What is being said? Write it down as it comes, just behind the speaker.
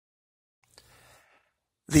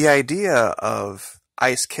The idea of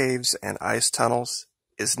ice caves and ice tunnels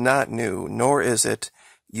is not new, nor is it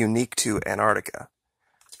unique to Antarctica.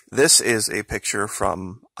 This is a picture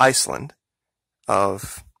from Iceland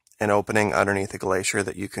of an opening underneath a glacier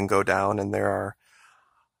that you can go down, and there are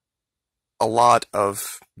a lot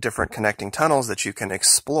of different connecting tunnels that you can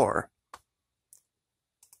explore.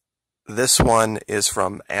 This one is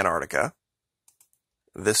from Antarctica.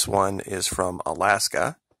 This one is from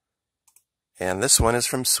Alaska. And this one is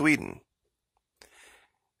from Sweden.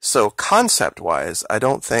 So concept-wise, I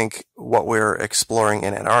don't think what we're exploring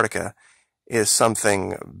in Antarctica is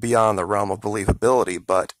something beyond the realm of believability,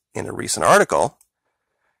 but in a recent article,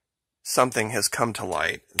 something has come to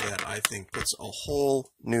light that I think puts a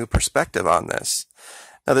whole new perspective on this.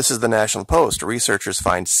 Now, this is the National Post. Researchers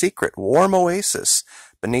find secret warm oasis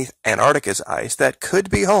beneath Antarctica's ice that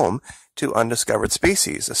could be home to undiscovered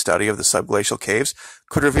species. A study of the subglacial caves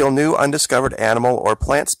could reveal new undiscovered animal or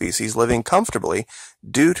plant species living comfortably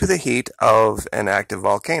due to the heat of an active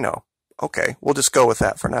volcano. Okay, we'll just go with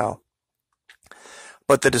that for now.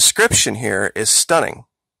 But the description here is stunning,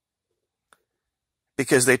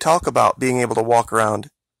 because they talk about being able to walk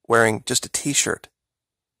around wearing just a t-shirt.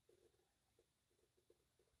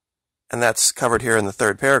 And that's covered here in the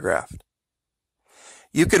third paragraph.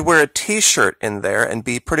 You could wear a t-shirt in there and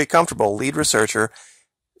be pretty comfortable, lead researcher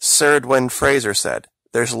Serdwin Fraser said.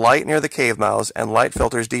 There's light near the cave mouths and light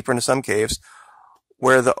filters deeper into some caves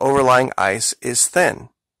where the overlying ice is thin.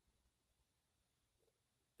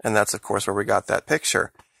 And that's, of course, where we got that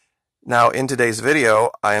picture. Now, in today's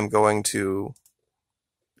video, I am going to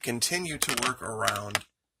continue to work around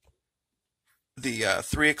the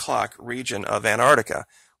 3 o'clock region of Antarctica.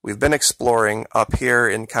 We've been exploring up here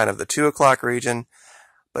in kind of the 2 o'clock region,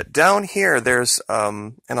 but down here there's,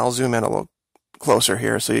 and I'll zoom in a little closer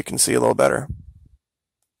here so you can see a little better.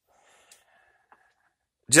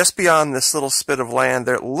 Just beyond this little spit of land,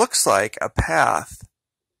 there looks like a path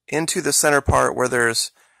into the center part where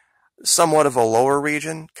there's somewhat of a lower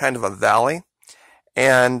region, kind of a valley,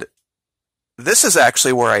 and this is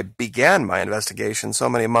actually where I began my investigation so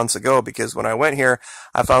many months ago, because when I went here,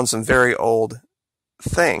 I found some very old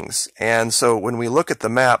things. And so when we look at the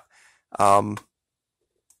map,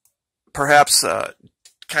 perhaps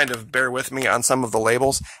kind of bear with me on some of the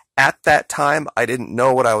labels. At that time, I didn't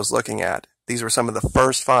know what I was looking at. These were some of the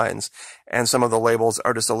first finds, and some of the labels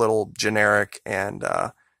are just a little generic and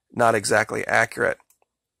not exactly accurate.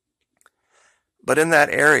 But in that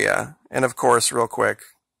area, and of course, real quick,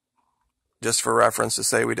 just for reference to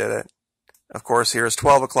say we did it, of course, here's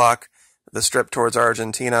 12 o'clock, the strip towards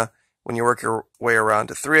Argentina. When you work your way around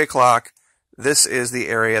to 3 o'clock, this is the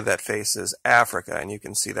area that faces Africa, and you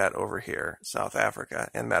can see that over here, South Africa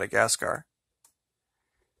and Madagascar.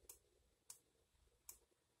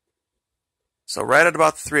 So right at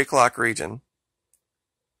about the 3 o'clock region,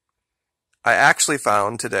 I actually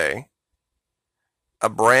found today a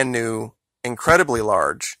brand new, incredibly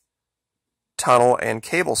large tunnel and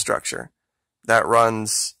cable structure that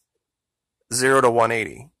runs 0 to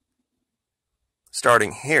 180.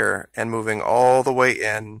 Starting here and moving all the way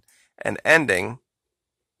in and ending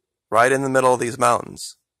right in the middle of these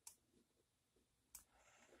mountains.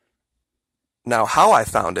 Now, how I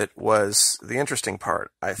found it was the interesting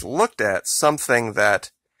part. I looked at something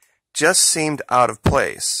that just seemed out of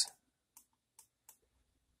place,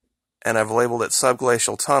 and I've labeled it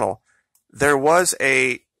subglacial tunnel. There was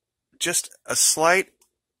just a slight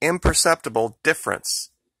imperceptible difference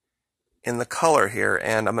in the color here,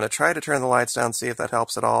 and I'm going to try to turn the lights down, see if that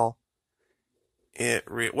helps at all.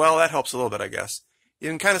 Well, that helps a little bit, I guess. You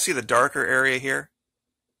can kind of see the darker area here.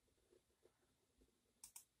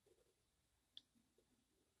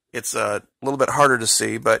 It's a little bit harder to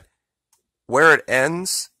see, but where it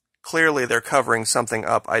ends, clearly they're covering something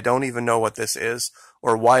up. I don't even know what this is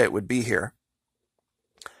or why it would be here.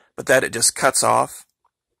 But that it just cuts off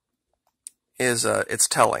is it's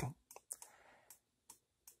telling.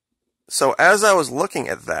 So as I was looking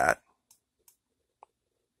at that,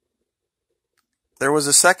 there was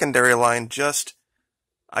a secondary line just,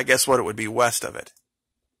 I guess what it would be, west of it.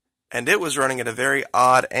 And it was running at a very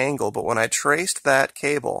odd angle, but when I traced that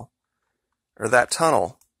cable, or that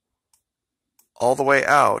tunnel, all the way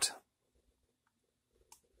out,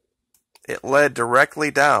 it led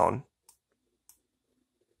directly down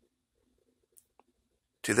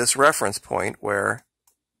to this reference point where,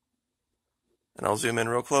 and I'll zoom in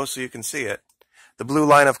real close so you can see it. The blue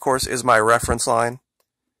line, of course, is my reference line.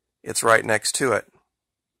 It's right next to it.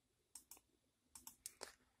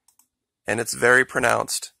 And it's very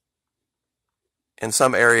pronounced. In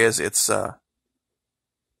some areas, it's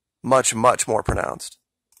much, much more pronounced.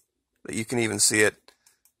 But you can even see it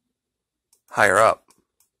higher up.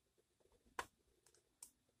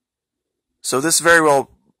 So this very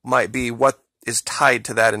well might be what is tied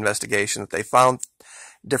to that investigation, that they found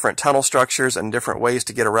different tunnel structures and different ways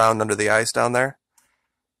to get around under the ice down there.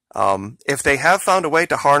 If they have found a way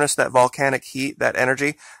to harness that volcanic heat, that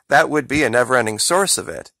energy, that would be a never-ending source of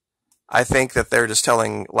it. I think that they're just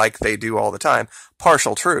telling, like they do all the time,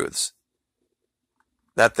 partial truths.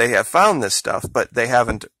 That they have found this stuff, but they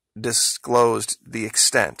haven't disclosed the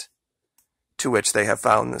extent to which they have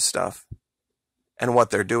found this stuff and what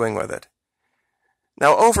they're doing with it.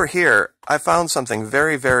 Now over here, I found something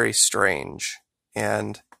very, very strange,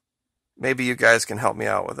 and maybe you guys can help me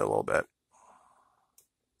out with it a little bit.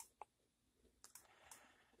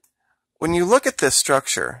 When you look at this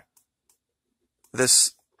structure,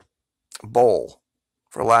 this bowl,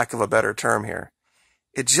 for lack of a better term here,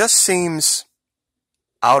 it just seems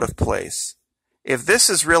out of place. If this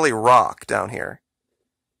is really rock down here,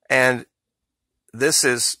 and this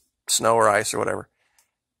is snow or ice or whatever,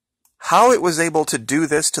 how it was able to do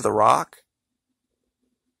this to the rock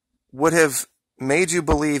would have made you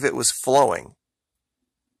believe it was flowing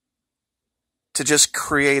to just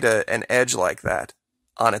create an edge like that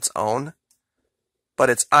on its own, but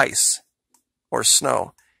it's ice or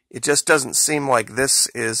snow. It just doesn't seem like this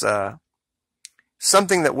is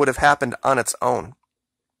something that would have happened on its own.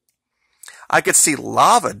 I could see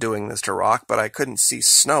lava doing this to rock, but I couldn't see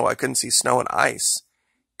snow. I couldn't see snow and ice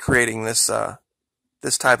creating this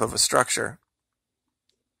this type of a structure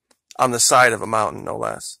on the side of a mountain, no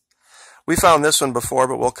less. We found this one before,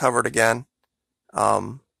 but we'll cover it again.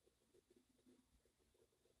 I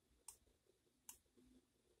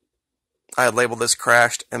had labeled this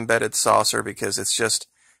crashed embedded saucer because it's just,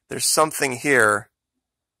 there's something here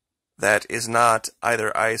that is not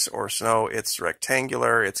either ice or snow. It's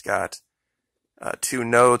rectangular. It's got two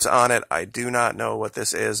nodes on it. I do not know what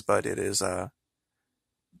this is, but it is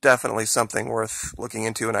definitely something worth looking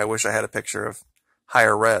into, and I wish I had a picture of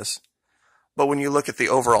higher res. But when you look at the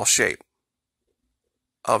overall shape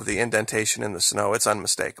of the indentation in the snow, it's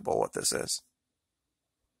unmistakable what this is.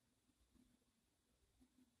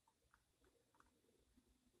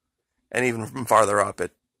 And even from farther up,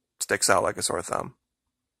 it sticks out like a sore thumb.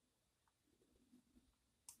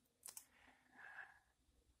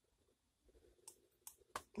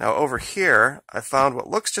 Now over here, I found what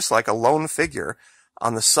looks just like a lone figure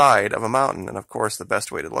on the side of a mountain. And of course, the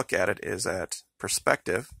best way to look at it is at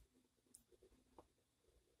perspective.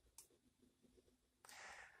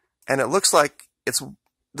 And it looks like it's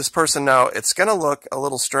this person now. It's going to look a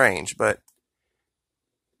little strange, but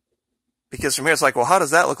because from here it's like, well, how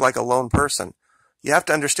does that look like a lone person? You have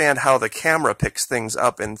to understand how the camera picks things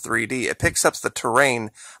up in 3D. It picks up the terrain,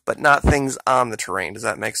 but not things on the terrain. Does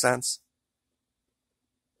that make sense?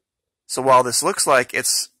 So while this looks like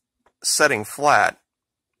it's setting flat,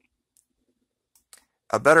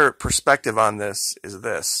 a better perspective on this is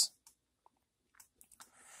this.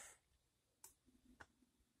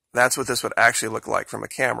 That's what this would actually look like from a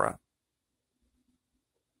camera.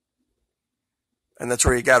 And that's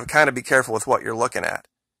where you got to kind of be careful with what you're looking at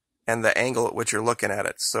and the angle at which you're looking at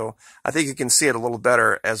it. So I think you can see it a little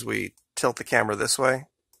better as we tilt the camera this way.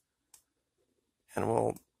 And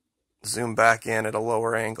we'll zoom back in at a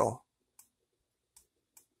lower angle.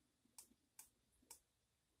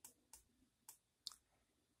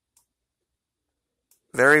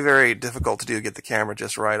 Very, very difficult to do, get the camera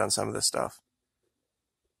just right on some of this stuff.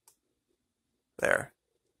 There.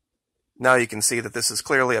 Now you can see that this is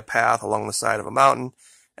clearly a path along the side of a mountain,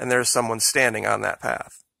 and there's someone standing on that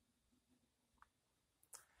path.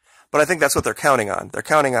 But I think that's what they're counting on. They're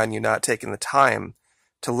counting on you not taking the time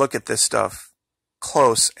to look at this stuff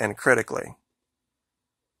close and critically.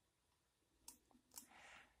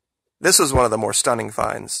 This was one of the more stunning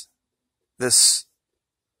finds. This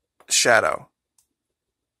shadow.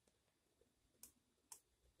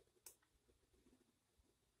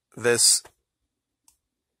 This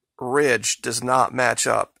ridge does not match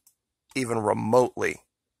up even remotely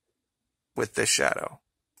with this shadow.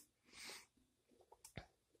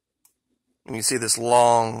 And you see this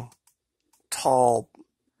long, tall,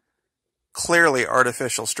 clearly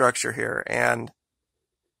artificial structure here, and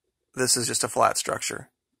this is just a flat structure.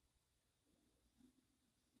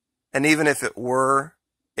 And even if it were,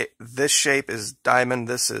 this shape is diamond,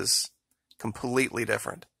 this is completely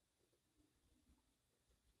different.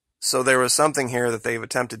 So there was something here that they've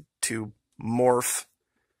attempted to morph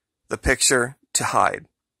the picture to hide.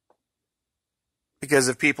 Because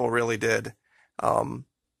if people really did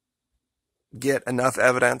get enough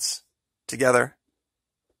evidence together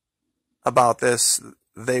about this,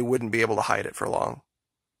 they wouldn't be able to hide it for long.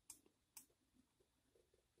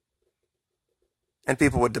 and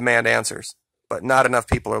people would demand answers. But not enough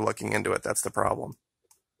people are looking into it. That's the problem.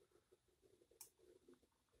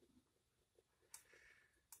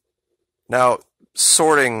 Now,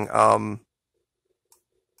 sorting the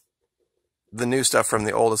new stuff from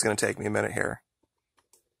the old is going to take me a minute here.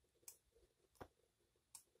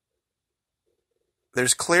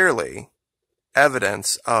 There's clearly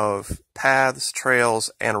evidence of paths, trails,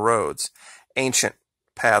 and roads, ancient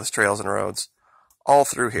paths, trails, and roads, all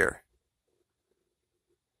through here.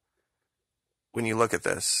 When you look at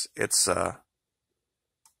this, it's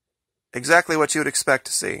exactly what you would expect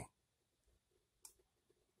to see.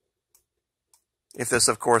 If this,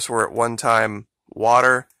 of course, were at one time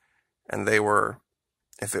water, and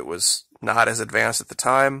if it was not as advanced at the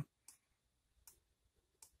time,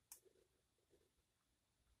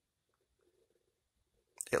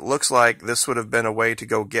 it looks like this would have been a way to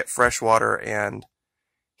go get fresh water, and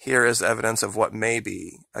here is evidence of what may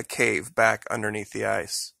be a cave back underneath the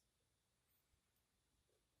ice.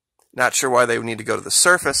 Not sure why they would need to go to the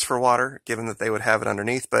surface for water, given that they would have it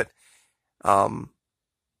underneath, but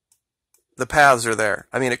the paths are there.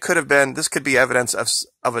 I mean, this could be evidence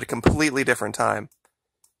of a completely different time.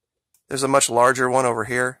 There's a much larger one over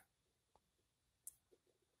here.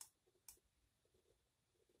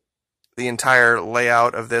 The entire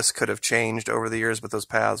layout of this could have changed over the years, but those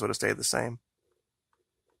paths would have stayed the same.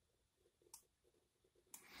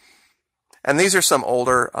 And these are some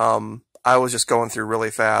older, I was just going through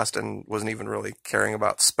really fast and wasn't even really caring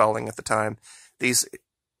about spelling at the time. These,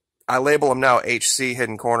 I label them now HC,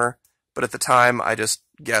 Hidden Corner, but at the time I just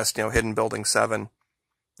guessed, Hidden Building 7.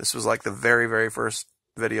 This was like the very, very first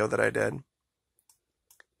video that I did.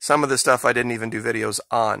 Some of this stuff I didn't even do videos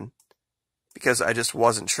on, because I just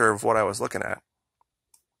wasn't sure of what I was looking at.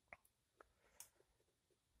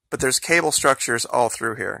 But there's cable structures all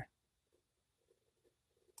through here.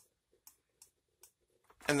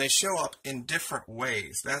 And they show up in different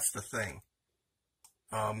ways. That's the thing.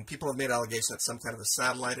 People have made allegations that it's some kind of a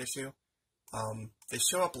satellite issue. They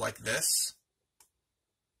show up like this.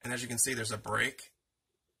 And as you can see, there's a break.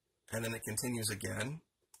 And then it continues again.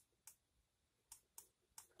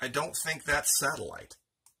 I don't think that's satellite.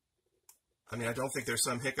 I mean, I don't think there's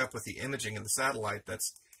some hiccup with the imaging in the satellite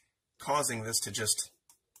that's causing this to just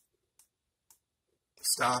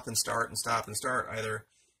stop and start and stop and start. Either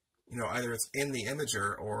it's in the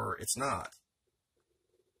imager or it's not.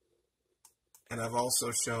 And I've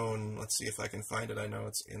also shown, let's see if I can find it. I know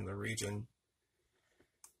it's in the region.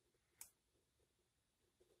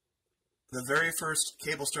 The very first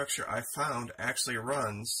cable structure I found actually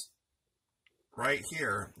runs right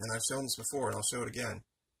here. And I've shown this before, and I'll show it again.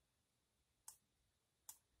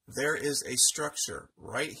 There is a structure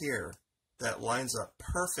right here that lines up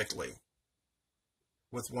perfectly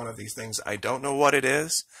with one of these things. I don't know what it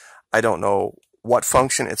is. I don't know what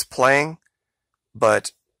function it's playing,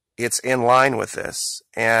 but it's in line with this,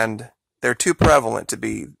 and they're too prevalent to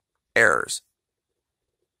be errors.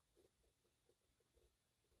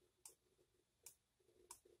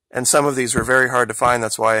 And some of these were very hard to find.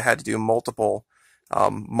 That's why I had to do multiple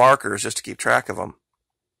markers just to keep track of them.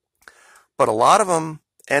 But a lot of them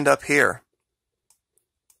end up here.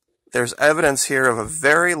 There's evidence here of a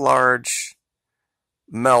very large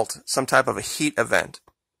melt, some type of a heat event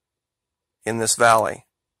in this valley.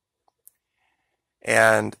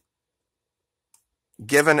 And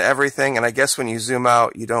given everything, and I guess when you zoom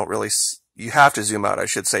out, you have to zoom out, I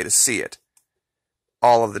should say, to see it.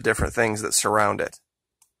 All of the different things that surround it.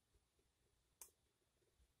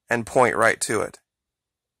 And point right to it.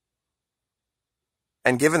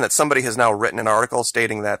 And given that somebody has now written an article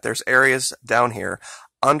stating that there's areas down here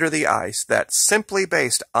under the ice that simply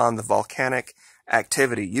based on the volcanic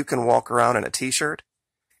activity, you can walk around in a t-shirt,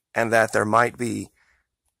 and that there might be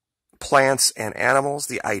plants and animals,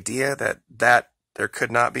 the idea that there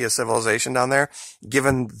could not be a civilization down there,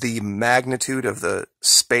 given the magnitude of the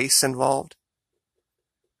space involved.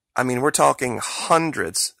 I mean, we're talking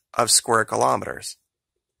hundreds of square kilometers.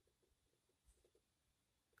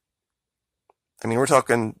 I mean, we're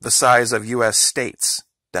talking the size of U.S. states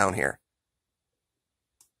down here.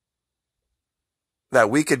 That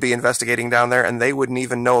we could be investigating down there and they wouldn't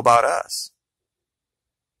even know about us.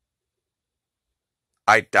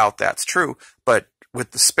 I doubt that's true, but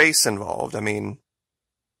with the space involved, I mean,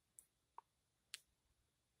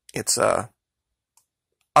 it's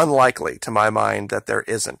unlikely to my mind that there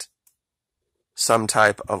isn't some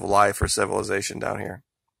type of life or civilization down here.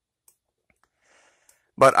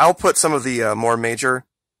 But I'll put some of the more major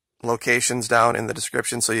locations down in the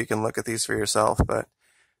description so you can look at these for yourself, but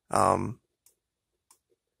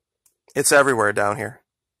it's everywhere down here.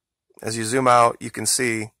 As you zoom out, you can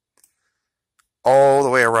see all the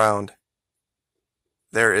way around,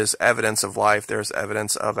 there is evidence of life. There's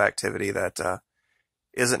evidence of activity that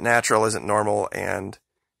isn't natural, isn't normal, and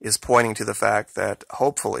is pointing to the fact that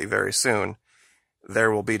hopefully very soon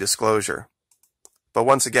there will be disclosure. But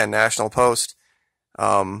once again, National Post,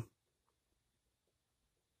 you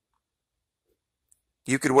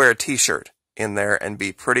could wear a t-shirt in there and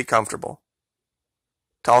be pretty comfortable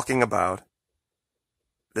talking about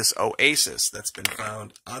this oasis that's been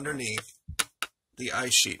found underneath the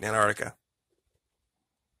ice sheet in Antarctica.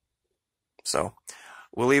 So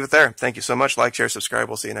we'll leave it there. Thank you so much. Like, share, subscribe.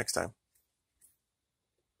 We'll see you next time.